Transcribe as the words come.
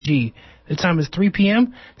G. The time is 3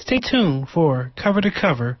 p.m. Stay tuned for Cover to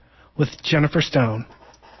Cover with Jennifer Stone.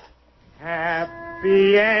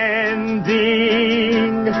 Happy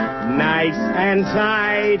ending, nice and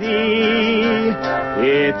tidy.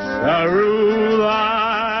 It's a rule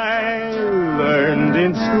I learned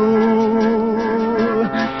in school.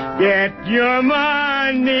 Get your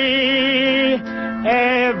money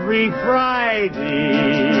every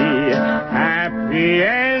Friday. Happy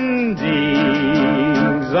endings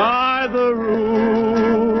are the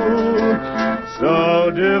rule. So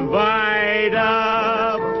divide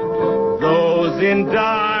up those in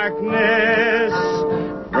darkness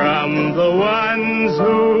from the ones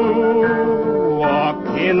who walk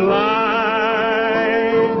in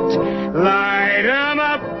light. Light 'em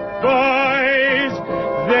up, boys,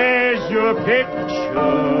 there's your picture.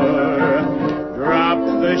 Drop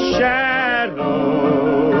the shadows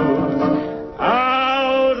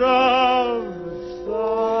out of sight.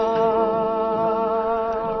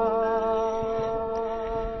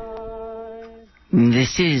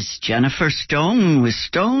 This is Jennifer Stone with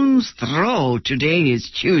Stone's Throw. Today is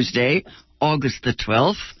Tuesday, August the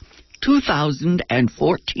 12th,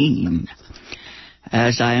 2014.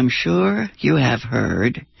 As I am sure you have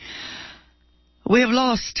heard, we have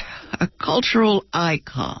lost a cultural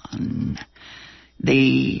icon,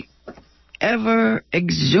 the ever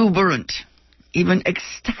exuberant, even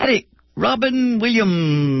ecstatic Robin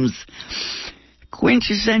Williams,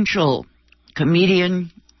 quintessential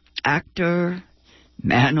comedian, actor,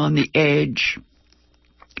 man on the edge.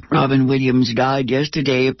 Robin Williams died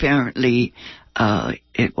yesterday. Apparently,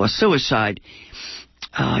 it was suicide.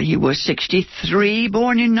 He was 63,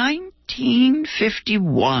 born in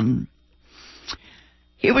 1951.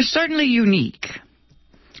 He was certainly unique,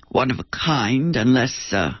 one of a kind,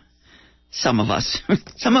 unless some of us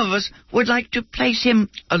would like to place him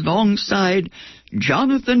alongside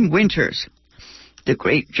Jonathan Winters, the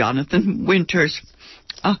great Jonathan Winters.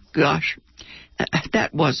 Oh, gosh.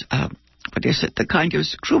 That was, the kind of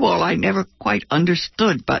screwball I never quite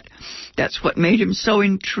understood, but that's what made him so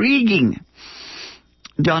intriguing.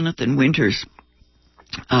 Jonathan Winters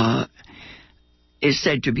is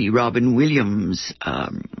said to be Robin Williams'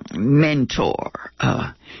 mentor.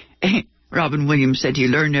 Robin Williams said he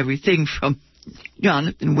learned everything from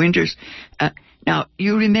Jonathan Winters. Now,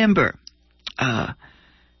 you remember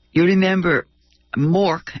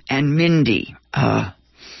Mork and Mindy.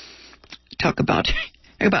 Talk about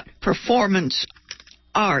performance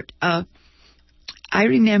art. I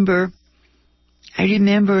remember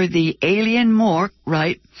the alien Mork,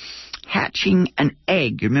 right, hatching an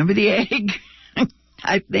egg. You remember the egg?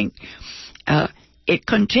 I think it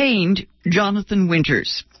contained Jonathan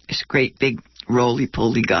Winters, this great big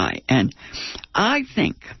roly-poly guy. And I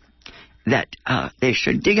think that they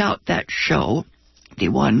should dig out that show, the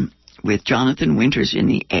one with Jonathan Winters in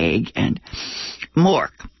the egg and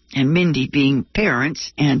Mork and Mindy being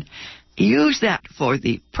parents, and use that for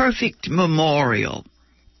the perfect memorial.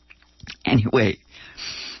 Anyway,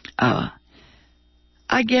 I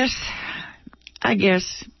guess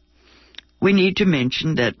we need to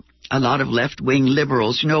mention that a lot of left-wing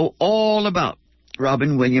liberals know all about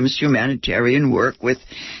Robin Williams' humanitarian work with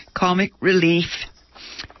comic relief.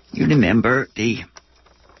 You remember the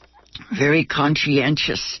very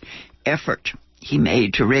conscientious effort he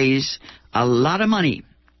made to raise a lot of money,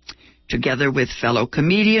 together with fellow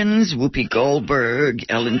comedians, Whoopi Goldberg,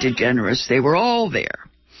 Ellen DeGeneres. They were all there.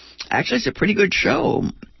 Actually, it's a pretty good show.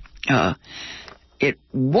 It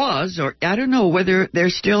was, or I don't know whether they're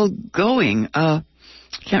still going.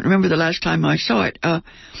 Can't remember the last time I saw it.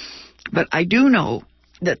 But I do know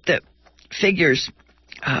that the figures,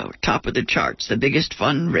 top of the charts, the biggest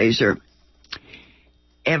fundraiser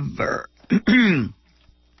ever.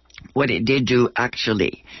 What it did do,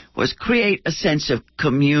 actually, was create a sense of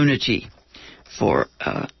community for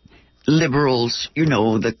liberals, you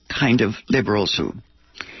know, the kind of liberals who,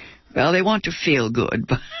 well, they want to feel good,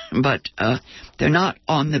 but they're not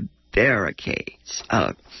on the barricades.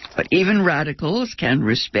 But even radicals can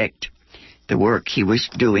respect the work he was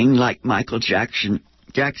doing, like Michael Jackson.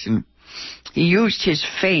 He used his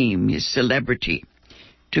fame, his celebrity,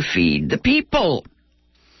 to feed the people.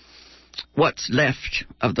 What's left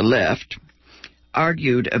of the left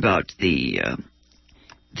argued about the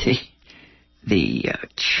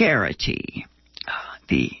charity,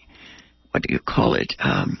 what do you call it?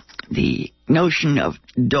 The notion of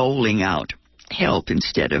doling out help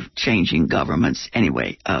instead of changing governments.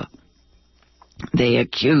 Anyway, they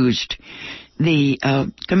accused the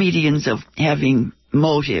comedians of having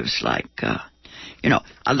motives like,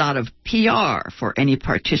 a lot of PR for any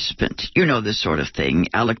participant. You know, this sort of thing.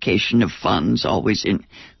 Allocation of funds always in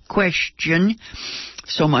question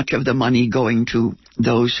so much of the money going to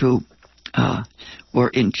those who were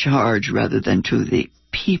in charge rather than to the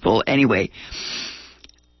people. Anyway,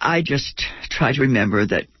 I just try to remember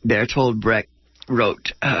that Bertolt Brecht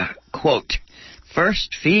wrote, quote,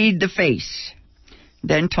 "First feed the face,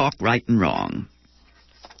 then talk right and wrong."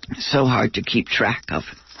 So hard to keep track of.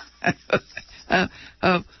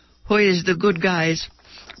 Who is the good guys?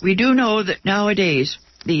 We do know that nowadays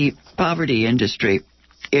the poverty industry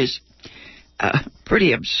is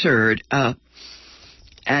pretty absurd.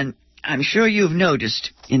 And I'm sure you've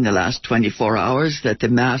noticed in the last 24 hours that the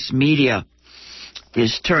mass media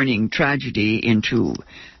is turning tragedy into,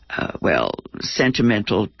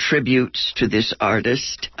 sentimental tributes to this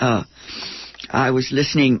artist. I was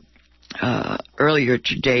listening earlier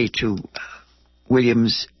today to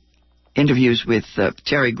Williams' interviews with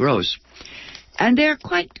Terry Gross, and they're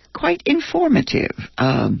quite informative,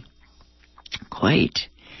 quite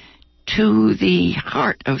to the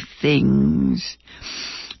heart of things.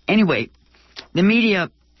 Anyway, the media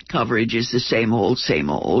coverage is the same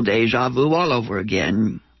old, deja vu all over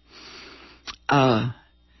again. I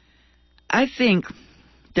think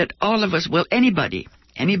that all of us, anybody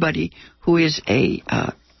who is a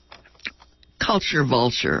culture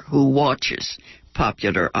vulture, who watches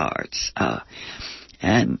popular arts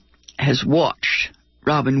and has watched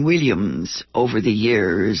Robin Williams over the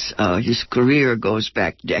years, his career goes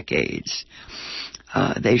back decades,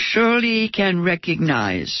 they surely can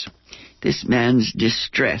recognize this man's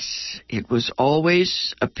distress. It was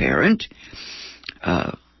always apparent.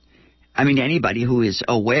 Anybody who is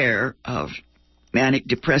aware of manic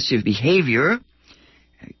depressive behavior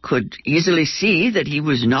could easily see that he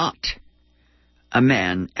was not a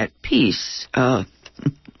man at peace. The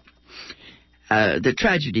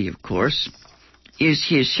tragedy, of course, is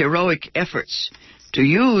his heroic efforts to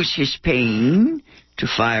use his pain to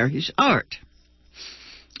fire his art.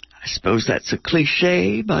 I suppose that's a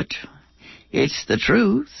cliche, but it's the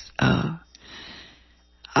truth.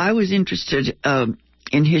 I was interested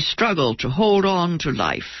in his struggle to hold on to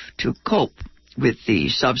life, to cope with the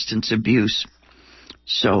substance abuse.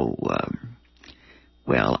 So,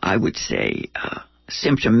 I would say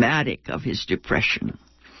symptomatic of his depression.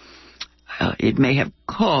 It may have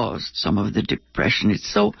caused some of the depression.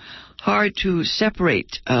 It's so hard to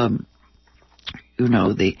separate. The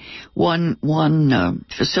one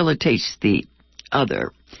facilitates the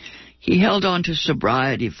other. He held on to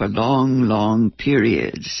sobriety for long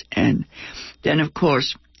periods. And then, of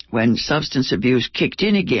course, when substance abuse kicked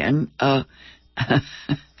in again,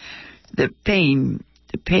 the pain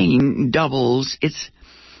doubles. It's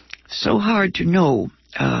so hard to know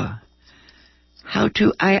how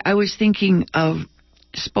to... I was thinking of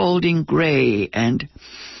Spalding Gray and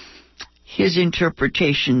his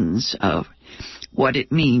interpretations of what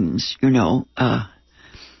it means, to...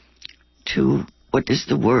 What is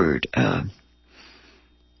the word?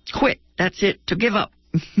 Quit. That's it. To give up.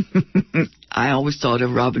 I always thought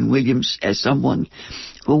of Robin Williams as someone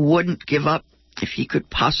who wouldn't give up if he could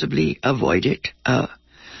possibly avoid it.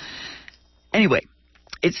 Anyway,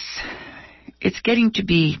 it's getting to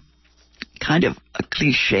be kind of a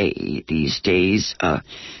cliche these days,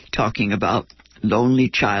 talking about lonely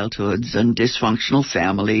childhoods and dysfunctional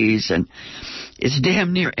families, and it's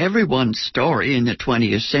damn near everyone's story in the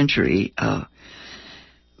 20th century.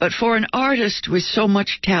 But for an artist with so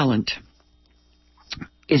much talent,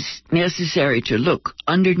 it's necessary to look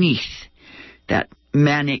underneath that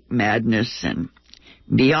manic madness and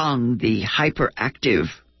beyond the hyperactive,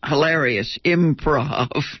 hilarious improv,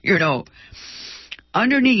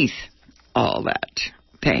 Underneath all that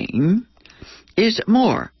pain is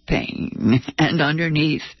more pain, and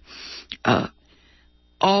underneath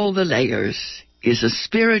all the layers is a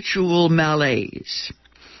spiritual malaise.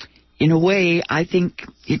 In a way, I think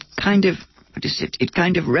it kind of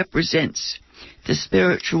represents the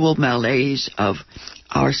spiritual malaise of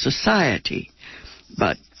our society.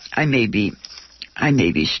 But I may be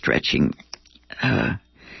stretching. I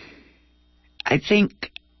think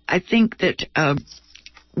that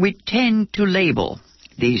we tend to label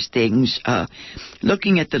these things.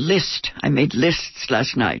 Looking at the list, I made lists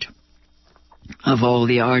last night of all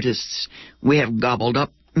the artists we have gobbled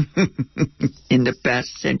up in the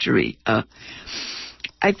past century.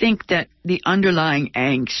 I think that the underlying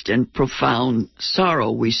angst and profound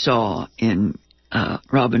sorrow we saw in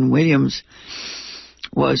Robin Williams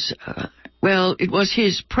was, it was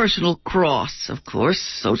his personal cross, of course,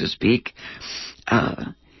 so to speak.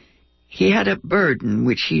 He had a burden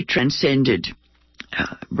which he transcended,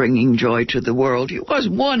 bringing joy to the world. It was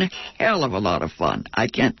one hell of a lot of fun. I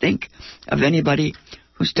can't think of anybody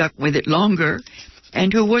who stuck with it longer.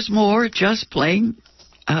 and who was more just plain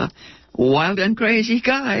a wild and crazy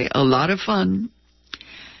guy. A lot of fun.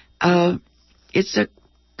 It's a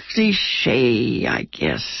cliche, I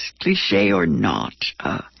guess. Cliche or not.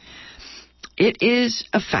 It is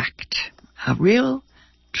a fact, a real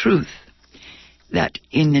truth, that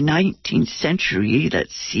in the 19th century,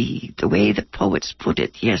 let's see, the way the poets put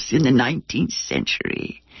it, yes, in the 19th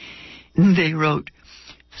century, they wrote,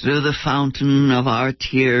 "Through the fountain of our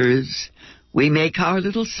tears, we make our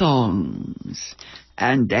little songs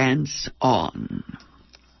and dance on."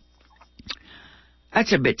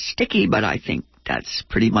 That's a bit sticky, but I think that's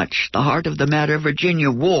pretty much the heart of the matter.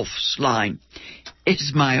 Virginia Woolf's line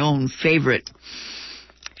is my own favorite.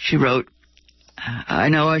 She wrote, "I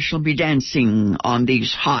know I shall be dancing on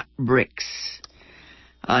these hot bricks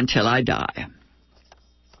until I die."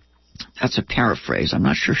 That's a paraphrase. I'm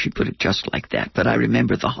not sure she put it just like that, but I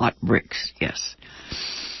remember the hot bricks, yes.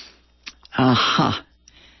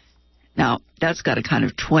 Now, that's got a kind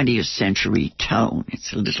of 20th century tone.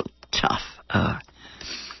 It's a little tough.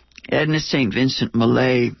 Edna St. Vincent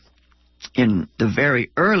Millay, in the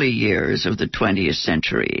very early years of the 20th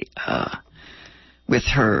century, with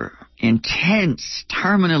her intense,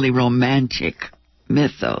 terminally romantic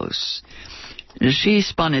mythos, she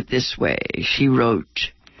spun it this way. She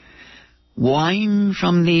wrote, "Wine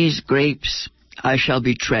from these grapes I shall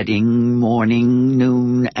be treading morning,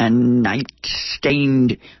 noon, and night.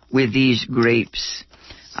 Stained with these grapes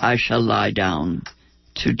I shall lie down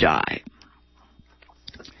to die."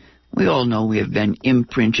 We all know we have been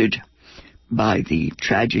imprinted by the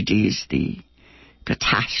tragedies, the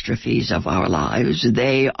catastrophes of our lives.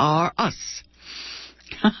 They are us.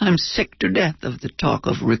 I'm sick to death of the talk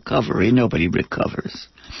of recovery. Nobody recovers.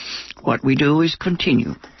 What we do is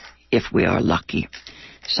continue, if we are lucky.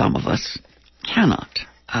 Some of us cannot.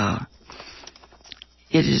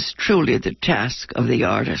 It is truly the task of the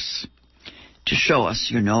artists to show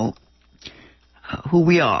us, who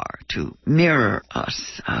we are, to mirror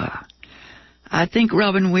us. I think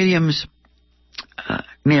Robin Williams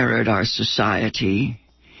mirrored our society.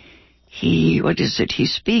 He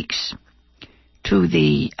speaks to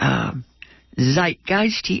the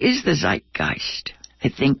zeitgeist. He is the zeitgeist. I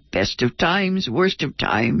think best of times, worst of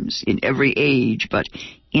times, in every age, but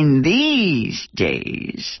in these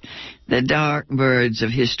days, the dark birds of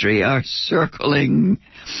history are circling.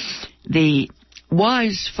 The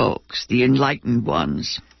wise folks, the enlightened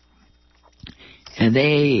ones, and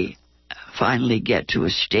they finally get to a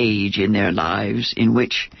stage in their lives in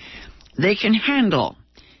which they can handle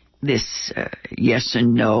this yes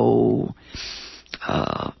and no,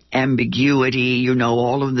 ambiguity,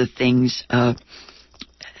 all of the things.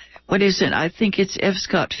 What is it? I think it's F.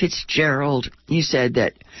 Scott Fitzgerald. He said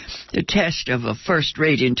that the test of a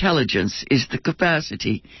first-rate intelligence is the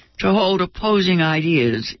capacity to hold opposing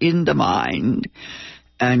ideas in the mind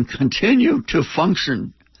and continue to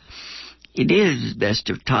function. It is best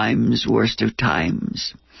of times, worst of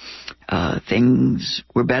times. Things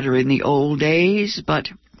were better in the old days, but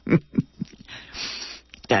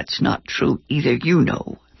that's not true either. You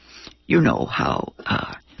know how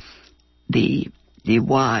the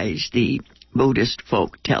wise, the Buddhist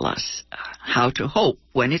folk tell us how to hope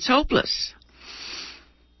when it's hopeless.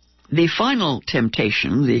 The final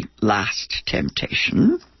temptation, the last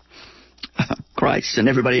temptation, Christ's and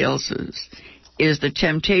everybody else's, is the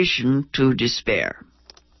temptation to despair.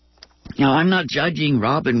 Now, I'm not judging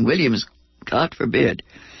Robin Williams, God forbid.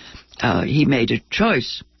 He made a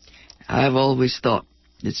choice. I've always thought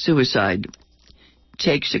that suicide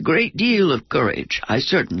takes a great deal of courage. I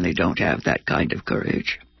certainly don't have that kind of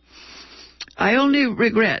courage. I only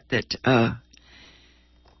regret that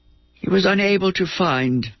he was unable to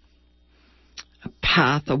find a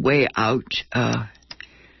path, a way out.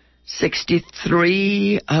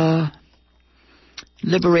 63,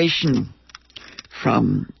 liberation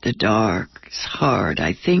from the dark is hard,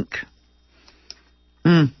 I think.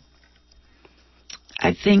 I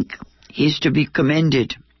think he's to be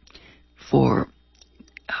commended for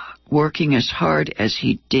working as hard as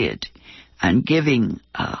he did and giving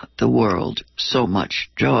the world so much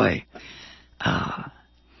joy. I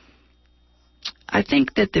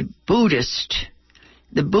think that the Buddhist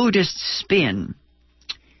spin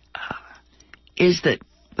is that,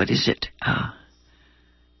 what is it?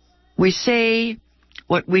 We say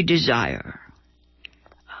what we desire.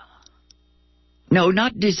 No,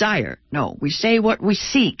 not desire. No, we say what we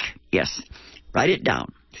seek. Yes, write it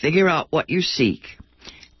down. Figure out what you seek.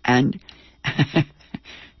 And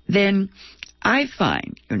then I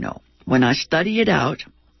find, when I study it out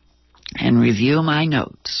and review my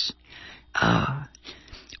notes,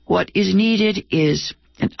 what is needed is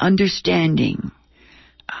an understanding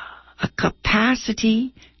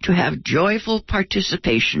capacity to have joyful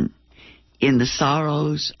participation in the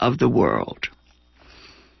sorrows of the world.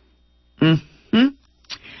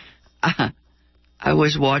 I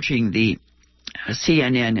was watching the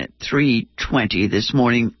CNN at 3:20 this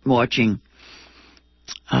morning, watching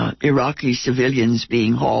Iraqi civilians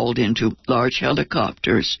being hauled into large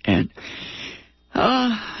helicopters, and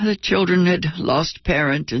the children had lost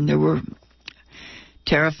parent, and there were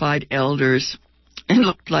terrified elders. It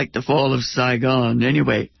looked like the fall of Saigon.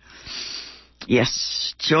 Anyway,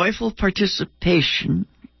 yes, joyful participation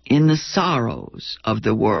in the sorrows of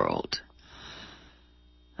the world.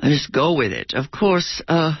 I just go with it. Of course,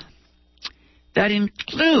 that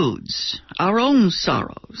includes our own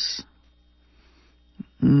sorrows.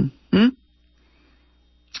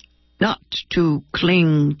 Not to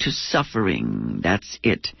cling to suffering, that's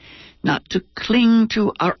it. Not to cling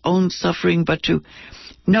to our own suffering, but to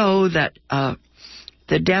know that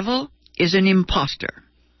the devil is an imposter.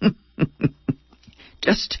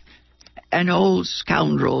 Just an old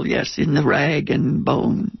scoundrel, yes, in the rag and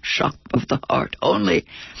bone shop of the heart. Only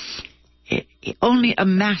a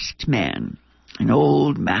masked man, an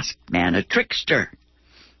old masked man, a trickster,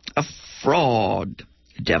 a fraud.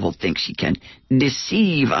 The devil thinks he can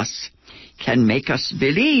deceive us, can make us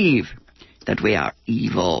believe that we are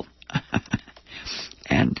evil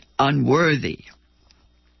and unworthy,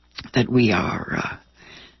 that we are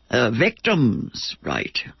victims,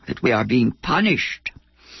 right, that we are being punished.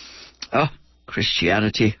 Oh,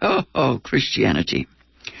 Christianity. Oh, Christianity.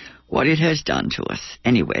 What it has done to us.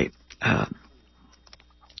 Anyway,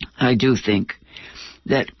 I do think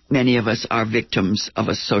that many of us are victims of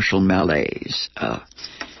a social malaise.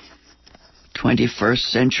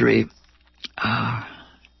 21st century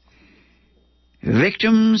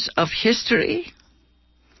victims of history.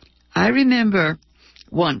 I remember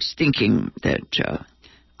once thinking that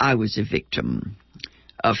I was a victim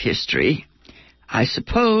of history. I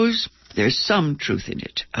suppose there's some truth in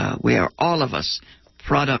it. We are all of us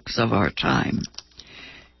products of our time.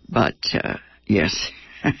 But, yes,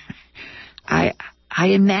 I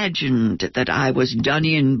imagined that I was done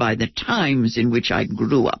in by the times in which I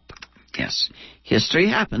grew up. Yes, history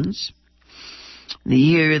happens. The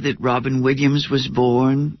year that Robin Williams was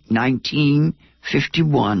born,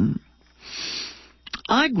 1951,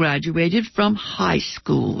 I graduated from high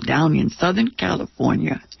school down in Southern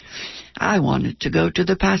California. I wanted to go to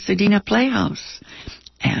the Pasadena Playhouse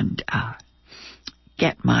and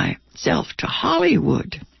get myself to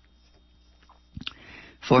Hollywood.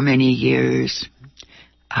 For many years,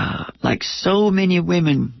 like so many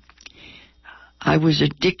women, I was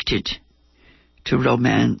addicted to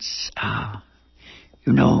romance.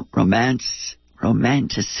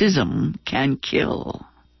 Romanticism can kill.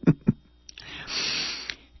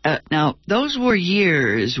 Now, those were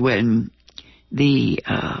years when the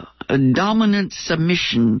dominant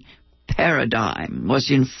submission paradigm was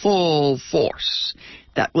in full force.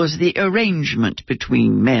 That was the arrangement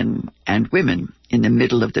between men and women in the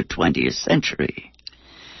middle of the 20th century.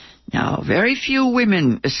 Now, very few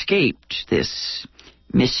women escaped this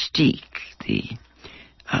mystique, the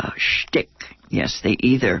shtick. Yes, they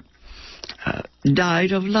either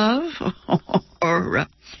died of love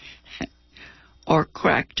or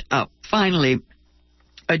cracked up. Finally,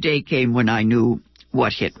 a day came when I knew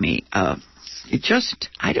what hit me. I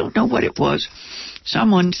don't know what it was.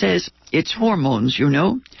 Someone says it's hormones,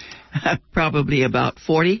 probably about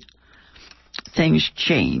 40. Things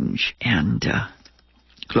change, and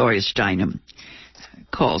Gloria Steinem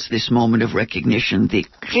calls this moment of recognition the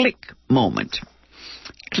click moment.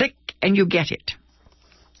 Click, and you get it.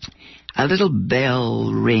 A little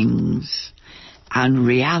bell rings, and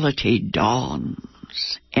reality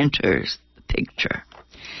dawns, enters the picture.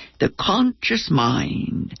 The conscious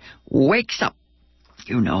mind wakes up,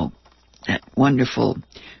 that wonderful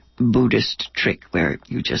Buddhist trick where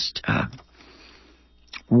you just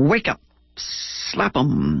wake up, slap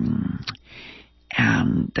 'em,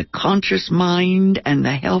 and the conscious mind and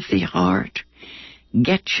the healthy heart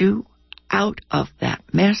get you out of that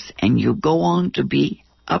mess, and you go on to be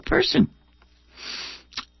a person.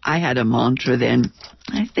 I had a mantra then,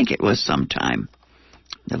 I think it was sometime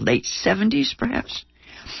in the late 70s perhaps.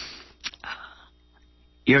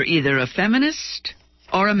 You're either a feminist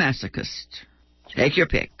or a masochist. Take your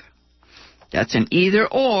pick. That's an either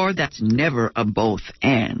or, that's never a both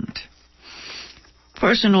and.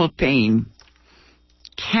 Personal pain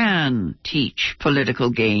can teach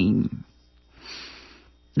political gain.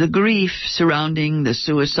 The grief surrounding the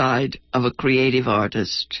suicide of a creative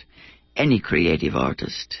artist, any creative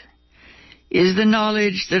artist, is the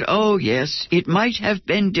knowledge that, oh yes, it might have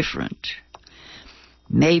been different.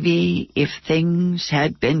 Maybe if things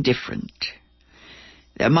had been different,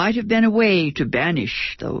 there might have been a way to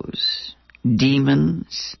banish those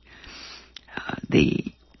demons, the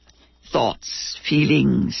thoughts,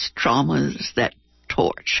 feelings, traumas that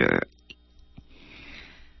torture.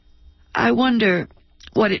 I wonder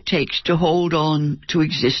what it takes to hold on to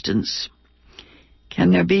existence.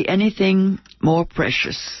 Can there be anything more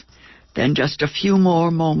precious than just a few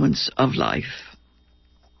more moments of life?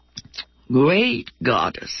 Great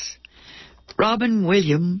goddess, Robin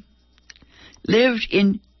Williams lived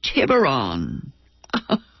in Tiburon,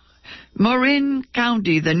 Marin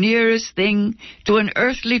County, the nearest thing to an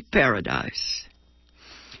earthly paradise.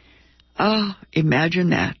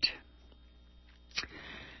 Imagine that.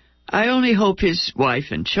 I only hope his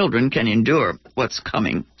wife and children can endure what's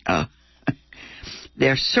coming.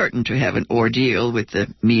 They're certain to have an ordeal with the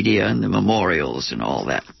media and the memorials and all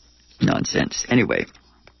that nonsense. Anyway,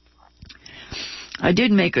 I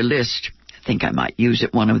did make a list. I think I might use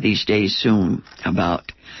it one of these days soon,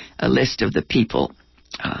 about a list of the people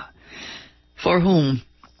for whom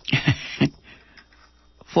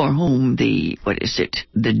the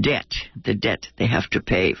debt they have to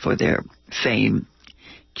pay for their fame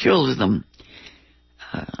kills them.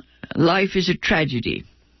 Life is a tragedy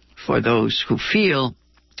for those who feel,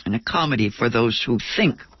 and a comedy for those who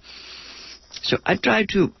think. So I tried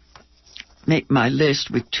to make my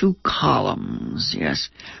list with 2 columns, yes.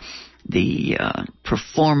 The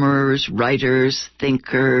performers, writers,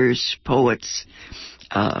 thinkers, poets,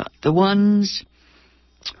 the ones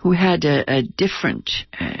who had a different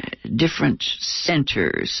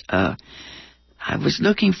centers. I was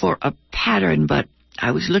looking for a pattern, but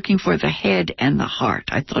I was looking for the head and the heart.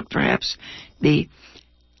 I thought perhaps the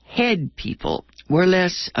head people were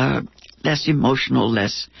less emotional,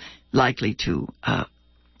 less likely to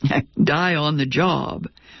die on the job.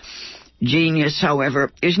 Genius,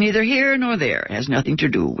 however, is neither here nor there. It has nothing to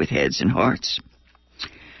do with heads and hearts.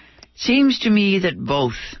 Seems to me that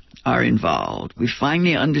both are involved. We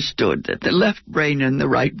finally understood that the left brain and the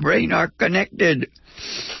right brain are connected.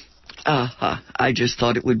 I just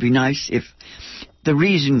thought it would be nice if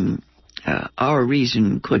our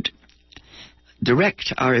reason could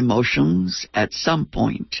direct our emotions at some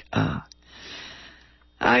point.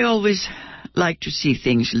 I always like to see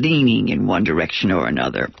things leaning in one direction or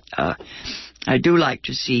another. I do like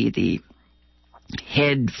to see the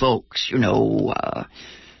head folks,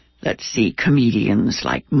 let's see, comedians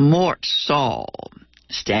like Mort Saul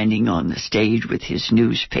standing on the stage with his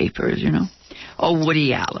newspapers,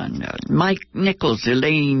 Woody Allen, Mike Nichols,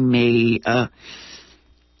 Elaine May.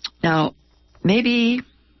 Now, maybe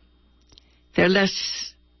they're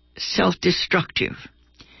less self-destructive.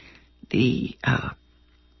 The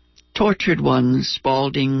tortured ones,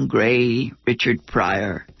 Spalding, Gray, Richard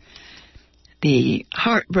Pryor. The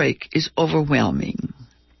heartbreak is overwhelming.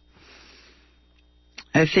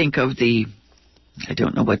 I think of I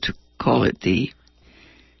don't know what to call it, the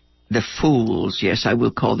fools. Yes, I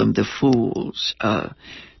will call them the fools.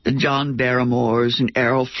 The John Barrymores and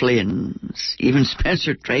Errol Flynns, even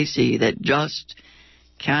Spencer Tracy, that just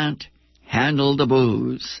can't handle the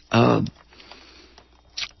booze.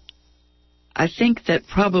 I think that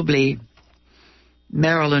probably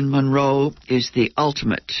Marilyn Monroe is the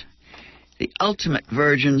ultimate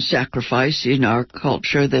virgin sacrifice in our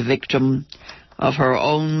culture, the victim of her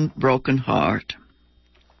own broken heart.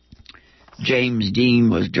 James Dean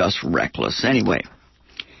was just reckless. Anyway,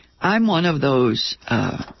 I'm one of those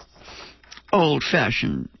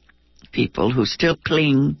old-fashioned people who still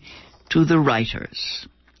cling to the writers,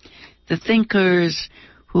 the thinkers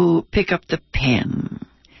who pick up the pen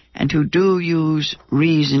and who do use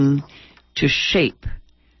reason to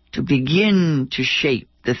begin to shape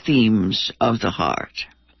the themes of the heart.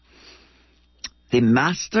 The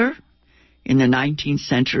master in the 19th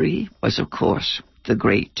century was, of course, the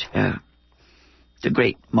great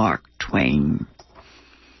Mark Twain.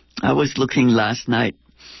 I was looking last night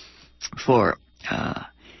for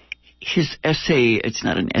his essay. It's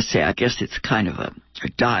not an essay, I guess it's kind of a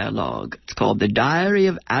dialogue. It's called The Diary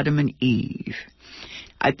of Adam and Eve.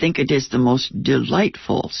 I think it is the most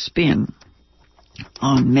delightful spin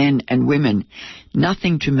on men and women.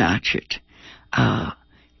 Nothing to match it.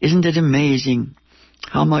 Isn't it amazing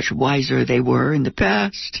how much wiser they were in the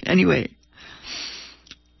past? Anyway,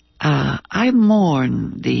 I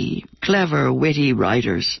mourn the clever, witty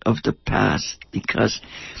writers of the past because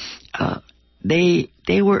they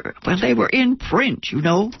were in print,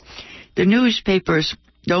 The newspapers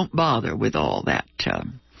don't bother with all that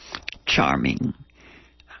charming,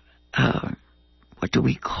 what do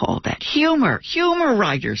we call that? Humor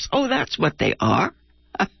writers. Oh, that's what they are.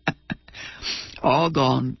 All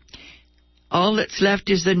gone. All that's left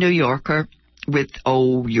is the New Yorker with,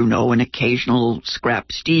 an occasional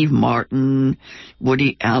scrap Steve Martin,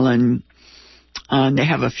 Woody Allen, and they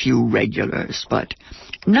have a few regulars, but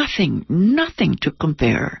nothing to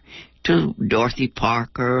compare to Dorothy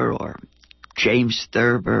Parker or James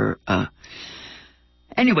Thurber.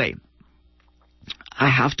 Anyway, I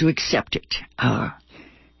have to accept it.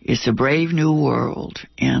 It's a brave new world,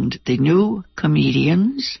 and the new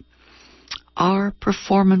comedians are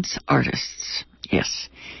performance artists. Yes,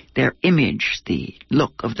 their image, the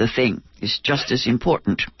look of the thing, is just as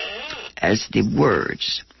important as the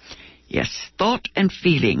words. Yes, thought and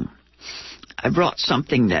feeling. I brought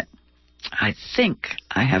something that I think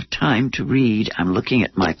I have time to read. I'm looking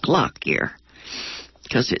at my clock here,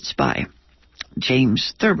 because it's by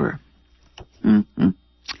James Thurber.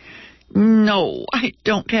 No, I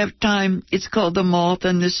don't have time. It's called The Moth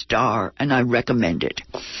and the Star, and I recommend it.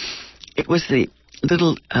 It was the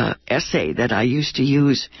little essay that I used to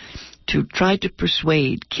use to try to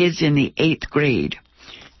persuade kids in the 8th grade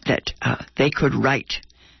that they could write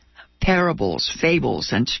parables,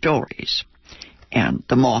 fables, and stories. And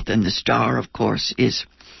The Moth and the Star, of course, is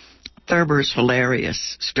Thurber's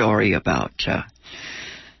hilarious story about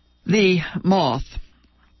the moth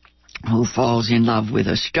who falls in love with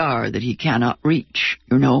a star that he cannot reach.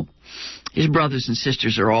 His brothers and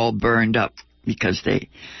sisters are all burned up because they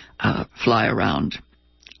fly around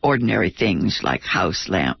ordinary things like house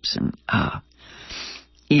lamps and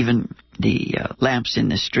even the lamps in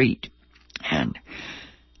the street. And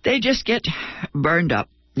they just get burned up.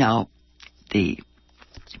 Now, the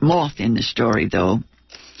moth in the story, though,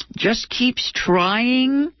 just keeps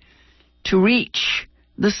trying to reach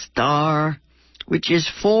the star, which is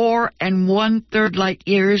 4 1/3 light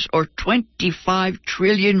years or 25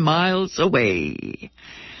 trillion miles away.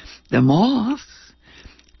 The moth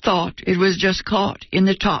thought it was just caught in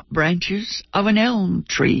the top branches of an elm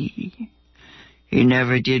tree. He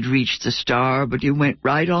never did reach the star, but he went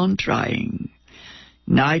right on trying,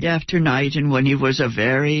 night after night, and when he was a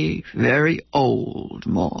very, very old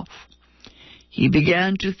moth, he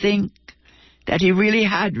began to think that he really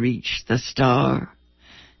had reached the star,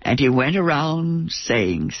 and he went around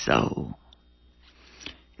saying so.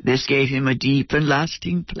 This gave him a deep and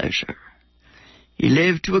lasting pleasure. He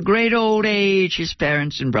lived to a great old age. His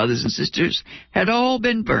parents and brothers and sisters had all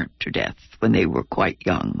been burnt to death when they were quite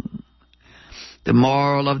young. The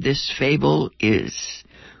moral of this fable is,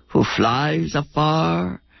 who flies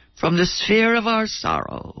afar from the sphere of our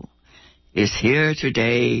sorrow is here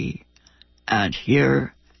today and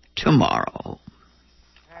here tomorrow.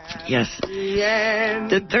 Yes,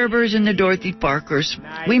 the Thurbers and the Dorothy Parkers,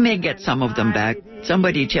 we may get some of them back.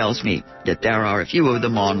 Somebody tells me that there are a few of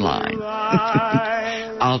them online.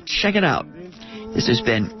 I'll check it out. This has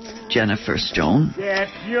been Jennifer Stone.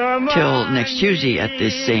 Till next Tuesday at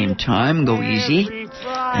this same time, go easy.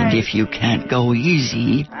 And if you can't go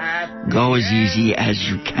easy, go as easy as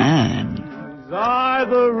you can. Are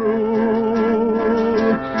the rule,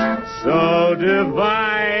 so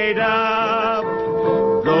divide up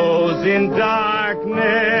those in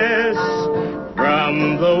darkness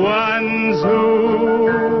from the ones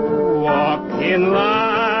who walk in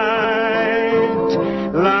light.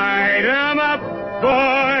 Light 'em up,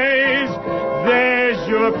 boys, there's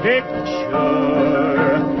your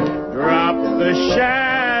picture. Drop the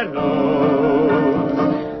shadows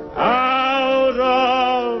out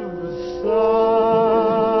of sight.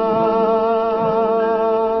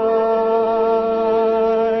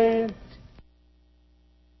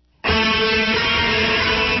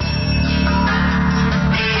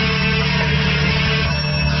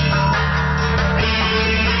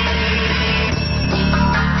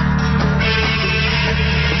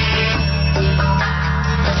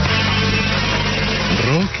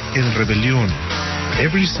 Rock en Rebelión,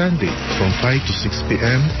 every Sunday from 5 to 6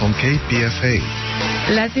 p.m. on KPFA.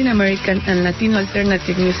 Latin American and Latino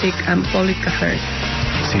alternative music and public affairs.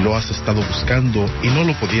 Si lo has estado buscando y no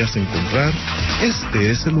lo podías encontrar,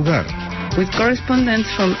 este es el lugar. With correspondents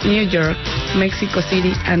from New York, Mexico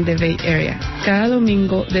City and the Bay Area. Cada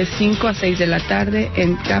domingo de 5 a 6 de la tarde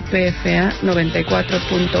en KPFA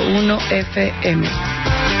 94.1 FM.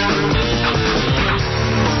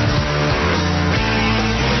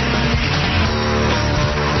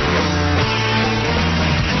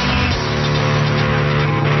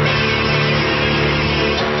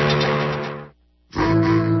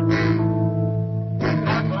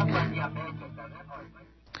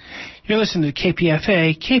 You're listening to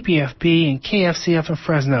KPFA, KPFB, and KFCF of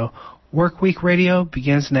Fresno. Work Week Radio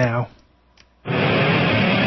begins now.